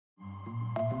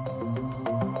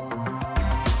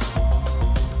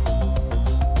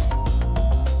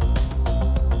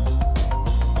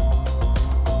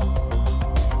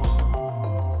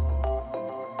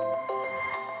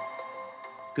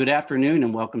Good afternoon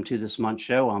and welcome to this month's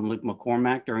show. I'm Luke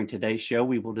McCormack. During today's show,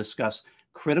 we will discuss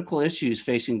critical issues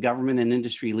facing government and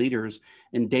industry leaders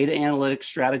in data analytics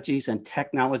strategies and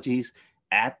technologies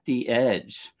at the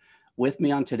edge. With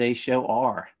me on today's show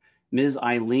are Ms.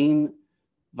 Eileen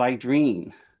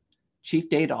Vidrine, Chief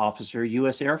Data Officer,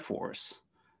 U.S. Air Force,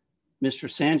 Mr.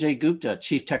 Sanjay Gupta,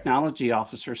 Chief Technology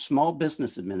Officer, Small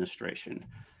Business Administration,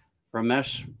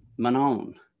 Ramesh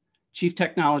Menon, Chief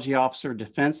Technology Officer,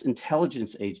 Defense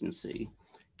Intelligence Agency,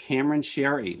 Cameron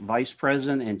Sherry, Vice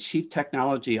President and Chief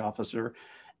Technology Officer,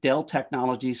 Dell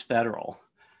Technologies Federal,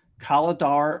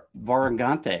 Kaladar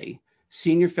Varangante,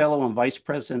 Senior Fellow and Vice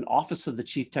President, Office of the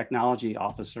Chief Technology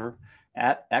Officer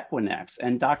at Equinix,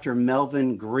 and Dr.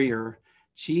 Melvin Greer,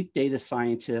 Chief Data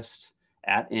Scientist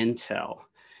at Intel.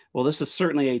 Well, this is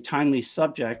certainly a timely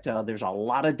subject. There's a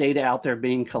lot of data out there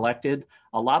being collected,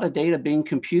 a lot of data being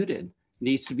computed.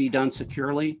 Needs to be done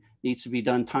securely, needs to be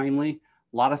done timely.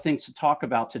 A lot of things to talk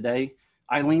about today.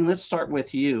 Eileen, let's start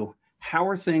with you. How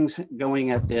are things going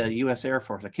at the U.S. Air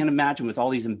Force? I can't imagine with all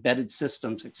these embedded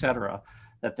systems, et cetera,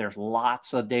 that there's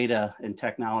lots of data and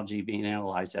technology being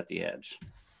analyzed at the edge.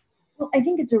 Well, I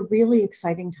think it's a really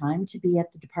exciting time to be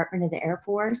at the Department of the Air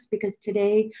Force because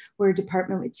today we're a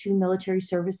department with two military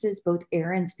services, both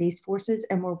air and space forces,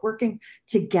 and we're working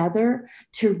together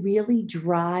to really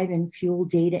drive and fuel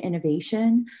data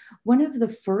innovation. One of the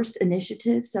first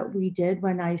initiatives that we did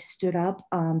when I stood up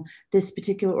this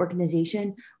particular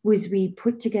organization was we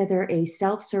put together a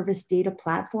self-service data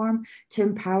platform to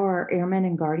empower our airmen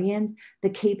and guardians, the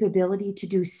capability to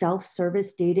do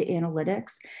self-service data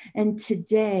analytics. And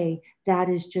today, that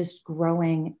is just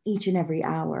growing each and every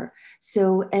hour.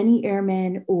 So any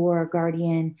airman or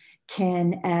guardian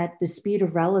can, at the speed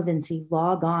of relevancy,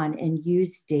 log on and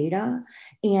use data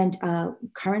and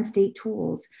current state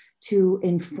tools to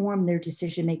inform their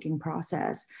decision-making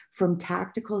process from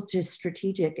tactical to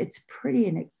strategic. It's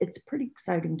pretty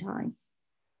exciting time.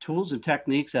 Tools and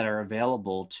techniques that are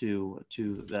available to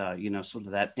sort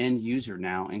of that end user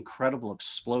now, incredible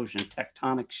explosion,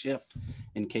 tectonic shift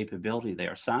in capability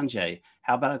there. Sanjay,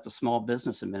 how about at the Small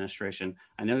Business Administration?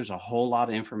 I know there's a whole lot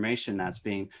of information that's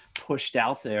being pushed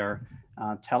out there.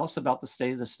 Tell us about the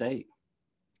state of the state.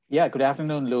 Yeah, good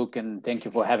afternoon, Luke, and thank you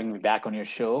for having me back on your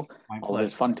show. My pleasure.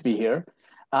 Always fun to be here.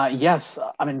 Yes,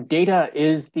 I mean, data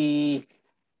is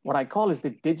what I call is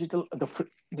the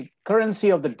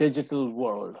currency of the digital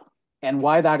world. And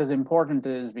why that is important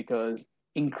is because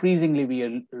increasingly we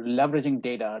are leveraging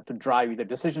data to drive either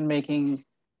decision-making,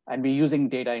 and we're using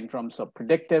data in terms of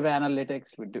predictive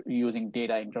analytics, we're using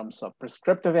data in terms of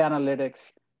prescriptive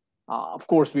analytics. Of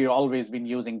course, we've always been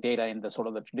using data in the sort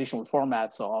of the traditional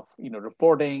formats of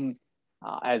reporting,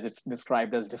 as it's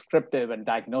described as descriptive and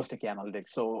diagnostic analytics.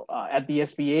 So at the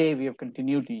SBA, we have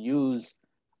continued to use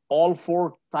all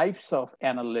four types of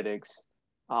analytics.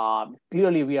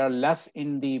 Clearly, we are less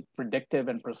in the predictive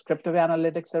and prescriptive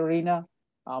analytics arena,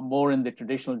 more in the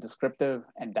traditional descriptive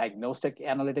and diagnostic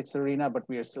analytics arena, but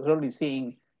we are certainly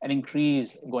seeing an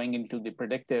increase going into the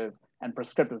predictive and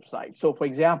prescriptive side. So for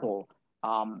example,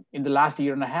 in the last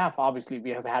year and a half, obviously, we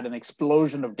have had an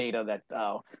explosion of data that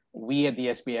we at the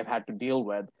SBA have had to deal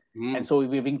with. And so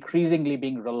we've increasingly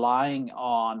been relying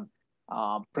on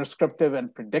prescriptive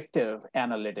and predictive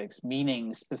analytics,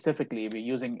 meaning specifically we're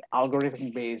using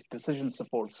algorithm-based decision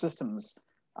support systems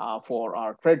for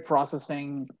our credit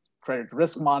processing, credit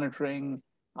risk monitoring,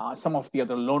 some of the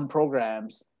other loan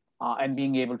programs, and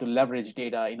being able to leverage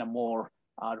data in a more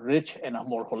rich and a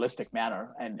more holistic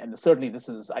manner. And certainly this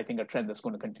is, I think, a trend that's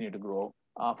going to continue to grow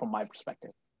from my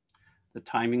perspective. The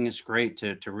timing is great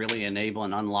to really enable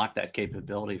and unlock that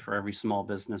capability for every small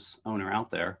business owner out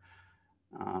there.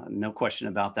 No question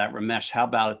about that. Ramesh, how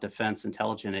about at Defense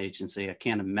Intelligence Agency? I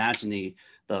can't imagine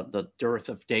the dearth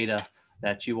of data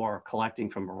that you are collecting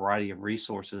from a variety of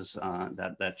resources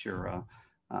that you're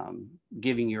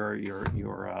giving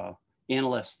your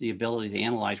analysts the ability to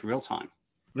analyze real time.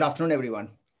 Good afternoon, everyone.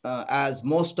 As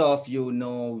most of you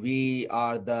know, we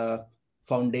are the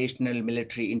foundational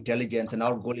military intelligence, and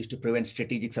our goal is to prevent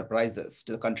strategic surprises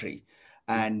to the country.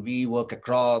 And we work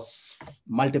across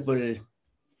multiple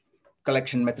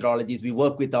collection methodologies. We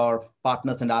work with our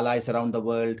partners and allies around the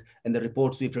world, and the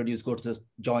reports we produce go to the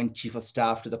Joint Chief of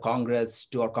Staff, to the Congress,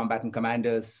 to our combatant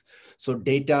commanders. So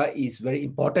data is very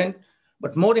important,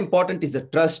 but more important is the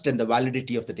trust and the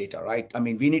validity of the data, right? I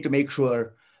mean, we need to make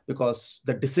sure, because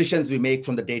the decisions we make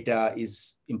from the data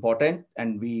is important,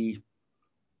 and we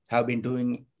have been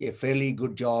doing a fairly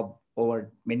good job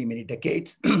over many, many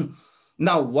decades.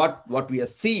 Now, what we are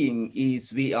seeing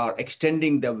is we are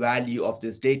extending the value of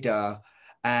this data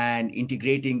and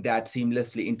integrating that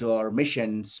seamlessly into our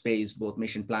mission space, both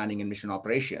mission planning and mission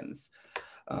operations.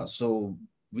 So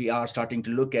we are starting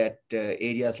to look at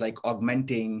areas like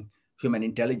augmenting human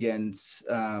intelligence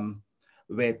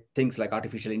with things like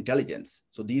artificial intelligence.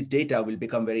 So these data will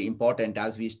become very important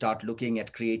as we start looking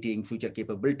at creating future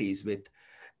capabilities with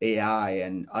AI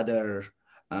and other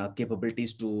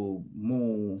capabilities to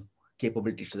move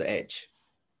capabilities to the edge.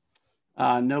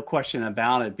 No question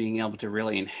about it, being able to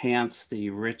really enhance the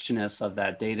richness of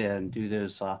that data and do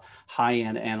those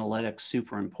high-end analytics,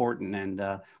 super important.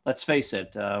 And let's face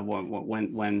it,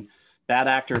 when bad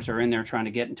actors are in there trying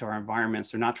to get into our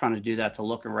environments, they're not trying to do that to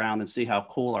look around and see how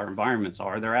cool our environments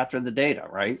are. They're after the data,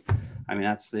 right? I mean,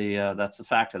 that's the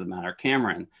fact of the matter.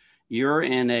 Cameron, you're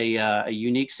in a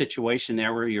unique situation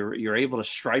there where you're able to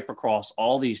stripe across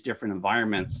all these different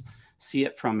environments, see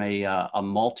it from a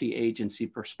multi-agency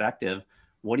perspective.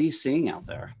 What are you seeing out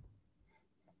there?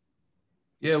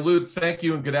 Yeah, Luke, thank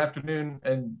you and good afternoon.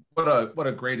 And what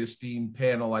a great esteemed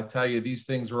panel. I tell you, these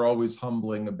things are always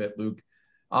humbling a bit, Luke.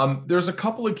 There's a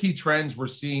couple of key trends we're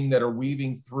seeing that are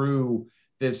weaving through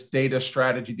this data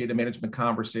strategy, data management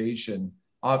conversation.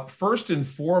 First and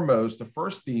foremost, the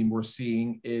first theme we're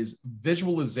seeing is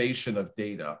visualization of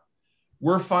data.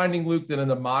 We're finding, Luke, that in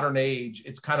the modern age,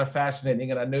 it's kind of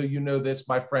fascinating. And I know you know this,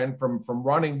 my friend, from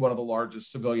running one of the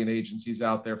largest civilian agencies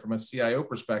out there from a CIO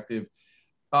perspective.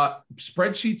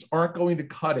 Spreadsheets aren't going to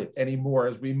cut it anymore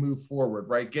as we move forward,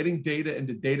 right? Getting data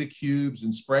into data cubes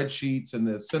and spreadsheets and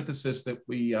the synthesis that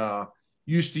we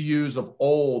used to use of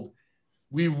old,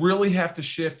 we really have to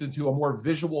shift into a more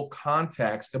visual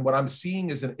context. And what I'm seeing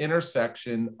is an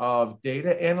intersection of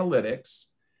data analytics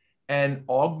and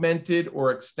augmented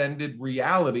or extended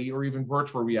reality or even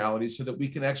virtual reality so that we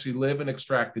can actually live and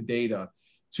extract the data.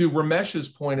 To Ramesh's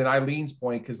point and Eileen's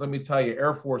point, because let me tell you,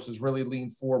 Air Force has really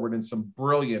leaned forward in some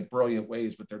brilliant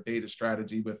ways with their data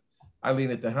strategy with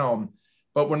Eileen at the helm.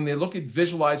 But when they look at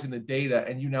visualizing the data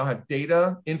and you now have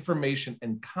data, information,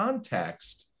 and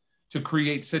context to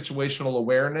create situational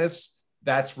awareness,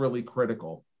 that's really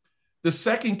critical. The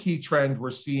second key trend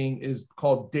we're seeing is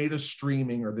called data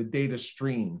streaming or the data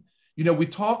stream. You know, we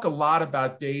talk a lot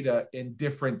about data in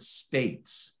different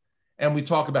states, and we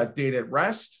talk about data at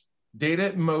rest,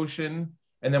 data in motion,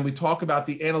 and then we talk about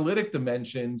the analytic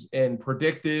dimensions and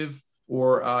predictive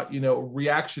or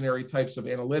reactionary types of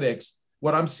analytics.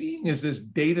 What I'm seeing is this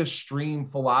data stream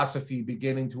philosophy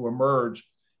beginning to emerge.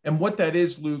 And what that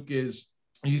is, Luke, is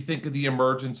you think of the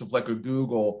emergence of like a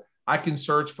Google. I can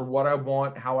search for what I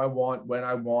want, how I want, when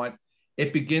I want.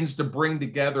 It begins to bring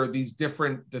together these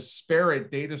different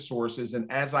disparate data sources.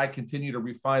 And as I continue to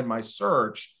refine my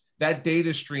search, that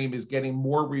data stream is getting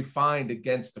more refined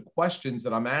against the questions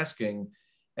that I'm asking.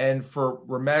 And for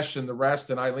Ramesh and the rest,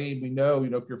 and Eileen, we know,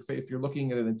 if you're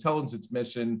looking at an intelligence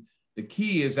mission, the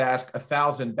key is ask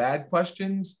 1,000 bad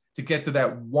questions to get to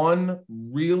that one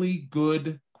really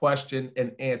good question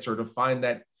and answer to find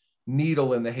that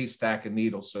needle in the haystack of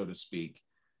needles, so to speak.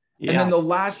 Yeah. And then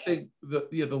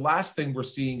the last thing we're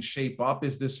seeing shape up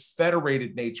is this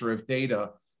federated nature of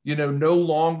data. No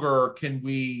longer can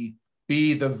we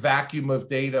be the vacuum of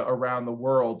data around the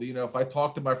world. If I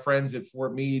talk to my friends at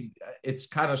Fort Meade, it's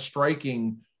kind of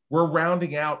striking. We're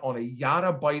rounding out on a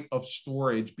yottabyte of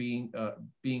storage being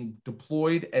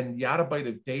deployed and yottabyte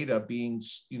of data being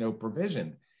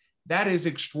provisioned. That is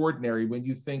extraordinary when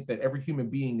you think that every human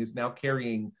being is now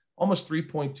carrying almost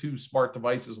 3.2 smart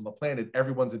devices on the planet.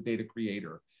 Everyone's a data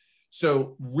creator.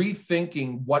 So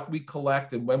rethinking what we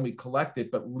collect and when we collect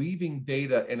it, but leaving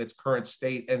data in its current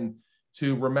state. And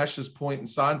to Ramesh's point and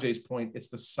Sanjay's point, it's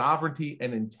the sovereignty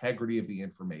and integrity of the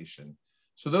information.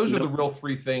 So those are the real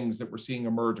three things that we're seeing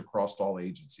emerge across all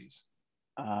agencies.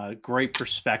 Great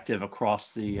perspective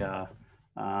across the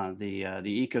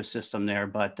ecosystem there,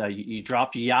 but you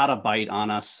dropped yottabyte on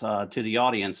us to the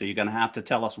audience. So you're going to have to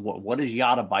tell us what is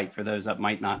yottabyte for those that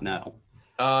might not know.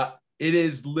 It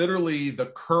is literally the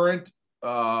current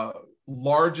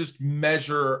largest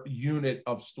measure unit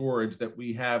of storage that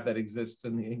we have that exists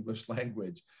in the English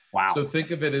language. Wow. So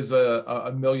think of it as over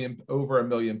a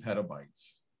million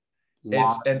petabytes.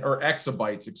 Wow. Or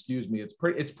exabytes, excuse me.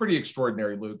 It's pretty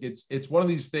extraordinary, Luke. It's one of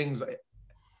these things.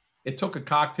 It took a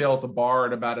cocktail at the bar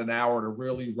in about an hour to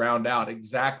really round out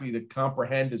exactly to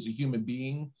comprehend as a human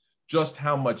being just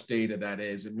how much data that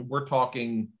is. I mean, we're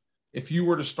talking, if you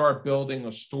were to start building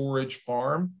a storage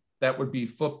farm, that would be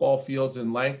football fields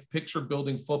in length. Picture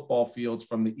building football fields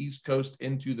from the East Coast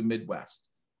into the Midwest.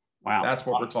 Wow. That's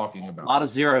what we're talking about. A lot of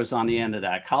zeros on the end of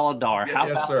that. Kaladar,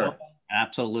 yes, sir.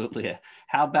 Absolutely.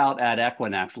 How about at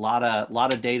Equinix? A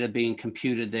lot of data being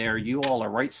computed there. You all are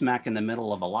right smack in the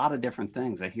middle of a lot of different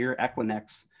things. I hear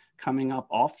Equinix coming up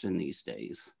often these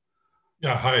days.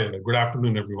 Yeah, hi, good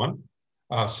afternoon, everyone.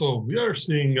 So we are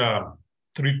seeing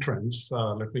three trends.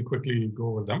 Let me quickly go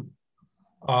over them.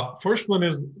 First one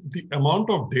is the amount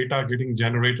of data getting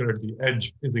generated at the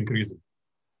edge is increasing.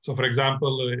 So for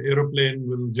example, an aeroplane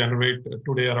will generate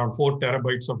today around 4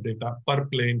 terabytes of data per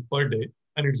plane per day,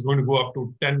 and it's going to go up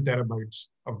to 10 terabytes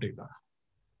of data.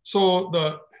 So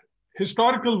the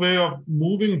historical way of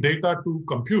moving data to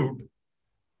compute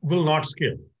will not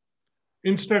scale.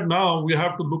 Instead, now we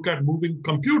have to look at moving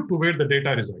compute to where the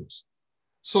data resides.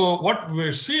 So what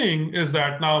we're seeing is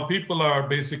that now people are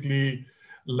basically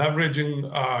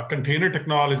leveraging container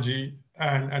technology,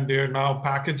 and they're now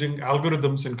packaging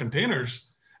algorithms in containers,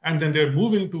 and then they're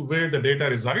moving to where the data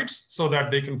resides so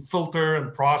that they can filter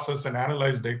and process and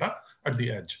analyze data at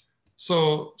the edge.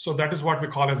 So that is what we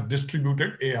call as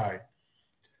distributed AI.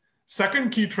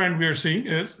 Second key trend we are seeing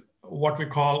is what we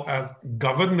call as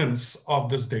governance of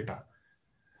this data.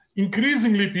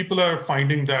 Increasingly, people are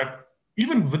finding that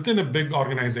even within a big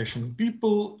organization,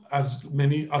 people, as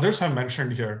many others have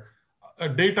mentioned here,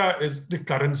 data is the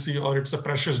currency or it's a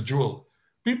precious jewel.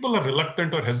 People are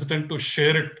reluctant or hesitant to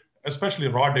share it, especially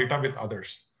raw data, with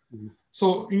others. Mm-hmm.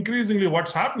 So increasingly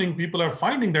what's happening, people are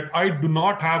finding that I do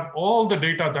not have all the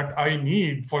data that I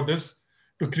need for this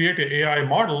to create an AI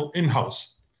model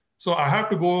in-house. So I have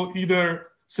to go either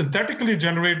synthetically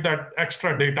generate that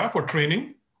extra data for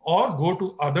training or go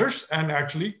to others and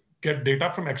actually get data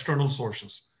from external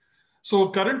sources. So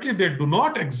currently they do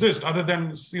not exist other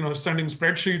than sending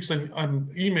spreadsheets and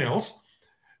emails,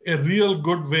 a real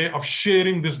good way of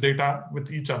sharing this data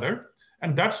with each other.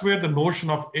 And that's where the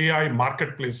notion of AI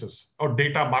marketplaces or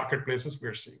data marketplaces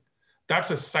we're seeing.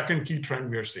 That's a second key trend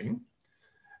we are seeing.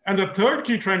 And the third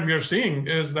key trend we are seeing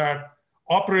is that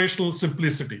operational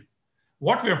simplicity.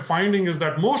 What we're finding is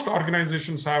that most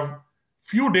organizations have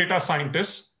few data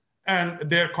scientists, and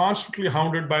they're constantly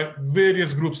hounded by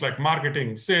various groups like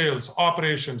marketing, sales,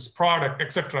 operations, product,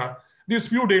 etc. These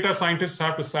few data scientists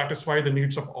have to satisfy the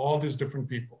needs of all these different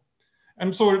people.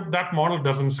 And so that model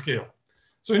doesn't scale.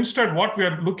 So instead, what we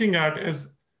are looking at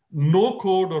is no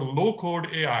code or low code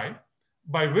AI,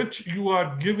 by which you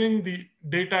are giving the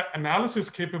data analysis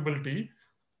capability,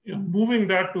 moving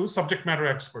that to subject matter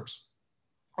experts,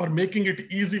 or making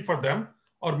it easy for them,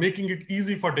 or making it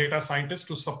easy for data scientists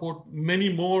to support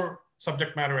many more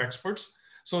subject matter experts,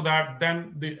 so that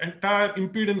then the entire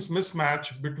impedance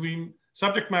mismatch between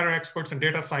subject matter experts and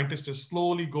data scientists is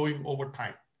slowly going over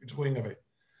time. It's going away.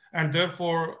 And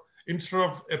therefore, instead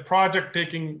of a project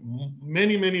taking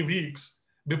many, many weeks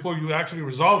before you actually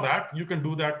resolve that, you can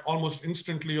do that almost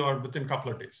instantly or within a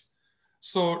couple of days.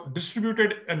 So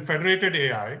distributed and federated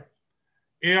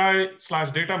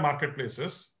AI/data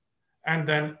marketplaces, and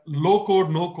then low code,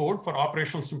 no code for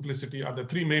operational simplicity are the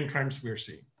three main trends we're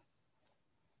seeing.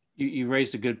 You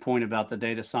raised a good point about the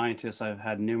data scientists. I've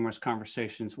had numerous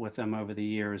conversations with them over the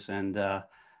years, and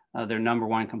their number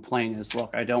one complaint is,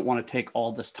 look, I don't want to take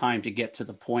all this time to get to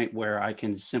the point where I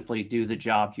can simply do the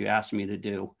job you asked me to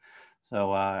do.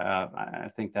 So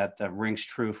I think that rings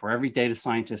true for every data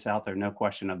scientist out there, no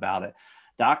question about it.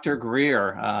 Dr.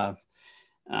 Greer,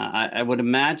 I would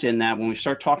imagine that when we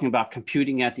start talking about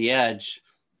computing at the edge,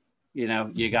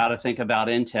 you got to think about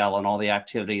Intel and all the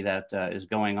activity that is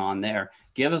going on there.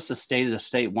 Give us the state of the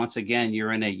state. Once again,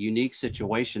 you're in a unique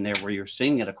situation there where you're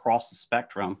seeing it across the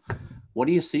spectrum. What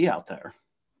do you see out there?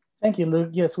 Thank you, Luke.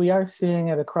 Yes, we are seeing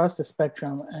it across the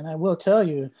spectrum. And I will tell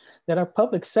you that our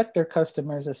public sector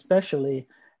customers especially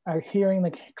are hearing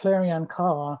the clarion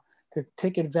call to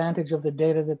take advantage of the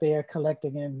data that they are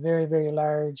collecting in very, very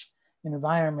large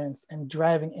environments and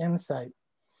driving insight.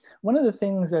 One of the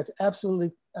things that's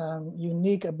absolutely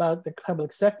unique about the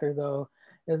public sector, though,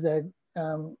 is that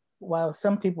while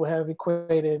some people have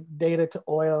equated data to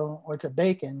oil or to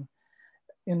bacon,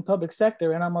 in public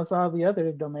sector and almost all the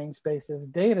other domain spaces,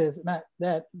 data is not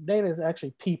that. Data is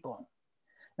actually people.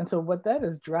 And so what that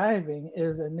is driving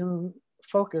is a new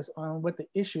focus on what the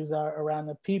issues are around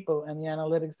the people and the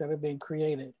analytics that are being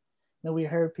created. We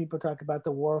heard people talk about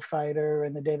the warfighter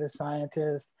and the data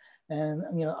scientist and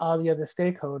all the other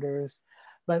stakeholders.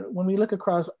 But when we look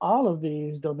across all of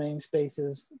these domain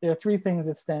spaces, there are three things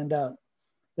that stand out.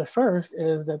 The first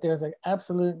is that there's an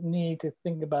absolute need to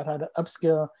think about how to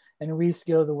upskill and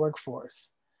reskill the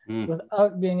workforce.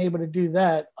 Without being able to do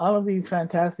that, all of these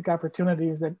fantastic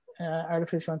opportunities that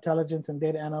artificial intelligence and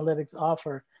data analytics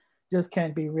offer just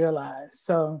can't be realized.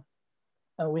 So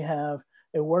we have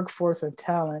a workforce and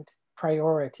talent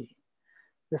priority.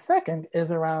 The second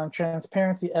is around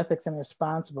transparency, ethics, and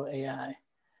responsible AI.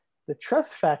 The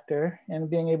trust factor and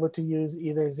being able to use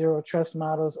either zero trust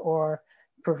models or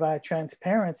provide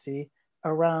transparency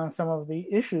around some of the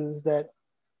issues that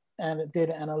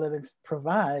data analytics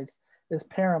provides is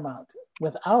paramount.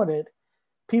 Without it,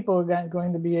 people are not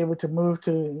going to be able to move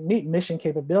to meet mission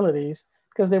capabilities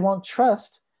because they won't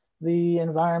trust the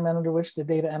environment under which the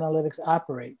data analytics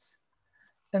operates.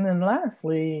 And then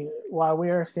lastly, while we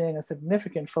are seeing a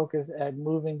significant focus at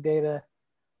moving data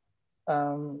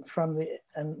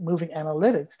moving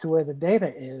analytics to where the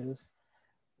data is,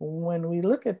 when we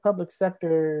look at public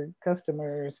sector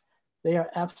customers, they are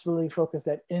absolutely focused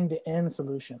at end-to-end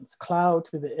solutions, cloud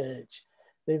to the edge.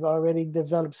 They've already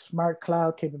developed smart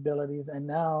cloud capabilities, and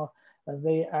now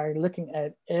they are looking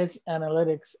at edge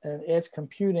analytics and edge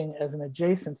computing as an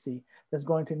adjacency that's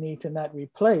going to need to not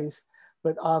replace,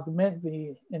 but augment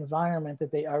the environment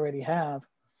that they already have.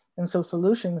 And so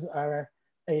solutions are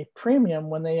a premium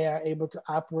when they are able to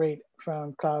operate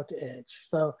from cloud to edge.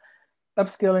 So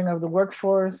upskilling of the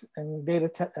workforce and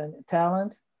data and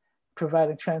talent,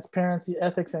 providing transparency,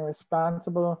 ethics, and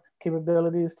responsible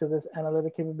capabilities to this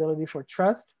analytic capability for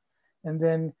trust, and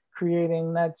then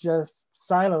creating not just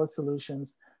siloed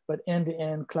solutions, but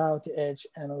end-to-end cloud to edge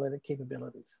analytic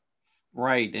capabilities.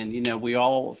 Right. And, you know, we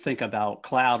all think about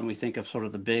cloud and we think of sort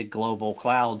of the big global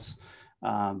clouds,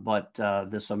 but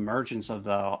this emergence of,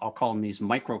 I'll call them these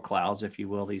micro clouds, if you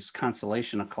will, these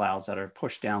constellation of clouds that are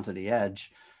pushed down to the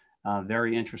edge.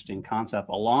 Very interesting concept,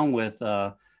 along with,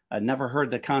 I never heard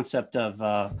the concept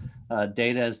of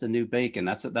data as the new bacon.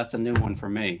 That's a new one for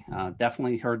me.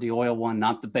 Definitely heard the oil one,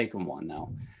 not the bacon one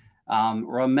though.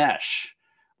 Ramesh,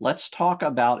 let's talk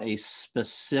about a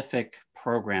specific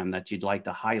program that you'd like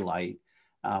to highlight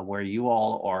where you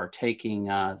all are taking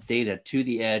data to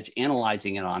the edge,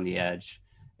 analyzing it on the edge,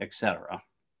 et cetera.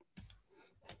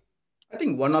 I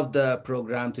think one of the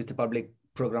programs with the public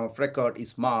program of record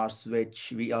is Mars,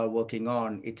 which we are working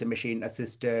on. It's a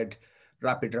machine-assisted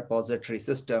rapid repository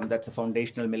system that's a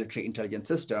foundational military intelligence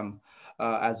system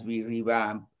as we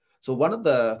revamp. So one of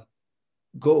the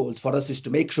goals for us is to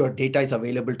make sure data is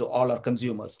available to all our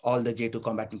consumers, all the J2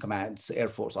 combatant commands, Air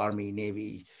Force, Army,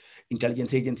 Navy,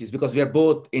 intelligence agencies, because we are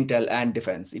both Intel and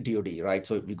Defense, DoD, right?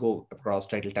 So we go across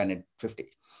Title 10 and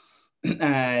 50.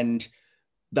 And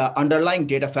the underlying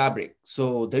data fabric.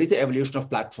 So there is an evolution of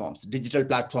platforms. Digital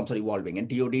platforms are evolving, and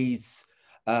DoD is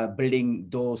building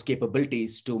those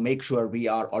capabilities to make sure we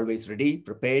are always ready,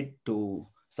 prepared to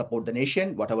support the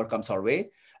nation, whatever comes our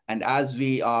way. And as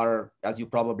we are, as you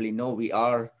probably know, we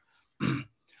are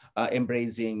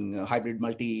embracing hybrid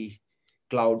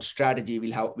multi-cloud strategy.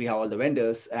 We have all the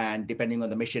vendors, and depending on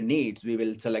the mission needs, we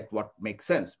will select what makes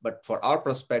sense. But for our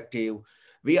perspective,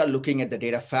 we are looking at the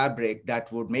data fabric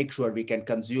that would make sure we can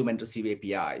consume and receive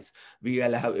APIs. We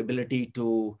will have ability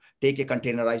to take a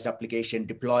containerized application,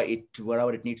 deploy it to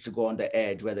wherever it needs to go on the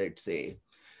edge, whether it's a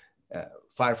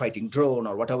firefighting drone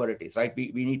or whatever it is, right?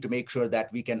 We need to make sure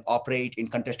that we can operate in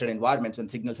contested environments when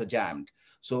signals are jammed.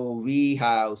 So we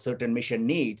have certain mission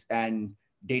needs, and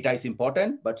data is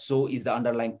important, but so is the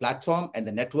underlying platform, and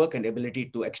the network and ability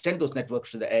to extend those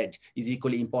networks to the edge is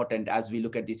equally important as we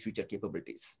look at these future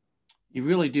capabilities. You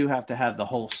really do have to have the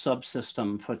whole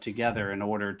subsystem put together in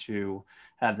order to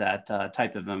have that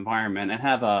type of environment and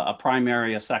have a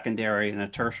primary, a secondary, and a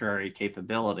tertiary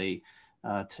capability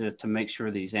to make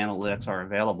sure these analytics are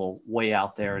available way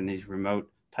out there in these remote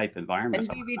type environments.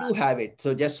 And we do have it.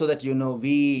 So just so that you know,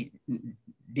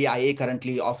 DIA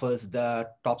currently offers the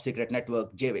top secret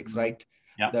network, JVIX, right?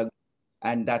 Yeah.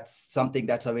 And that's something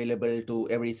that's available to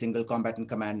every single combatant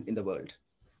command in the world.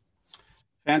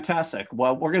 Fantastic.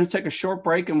 Well, we're going to take a short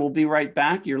break and we'll be right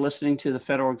back. You're listening to the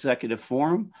Federal Executive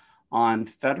Forum on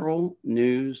Federal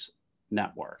News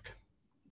Network.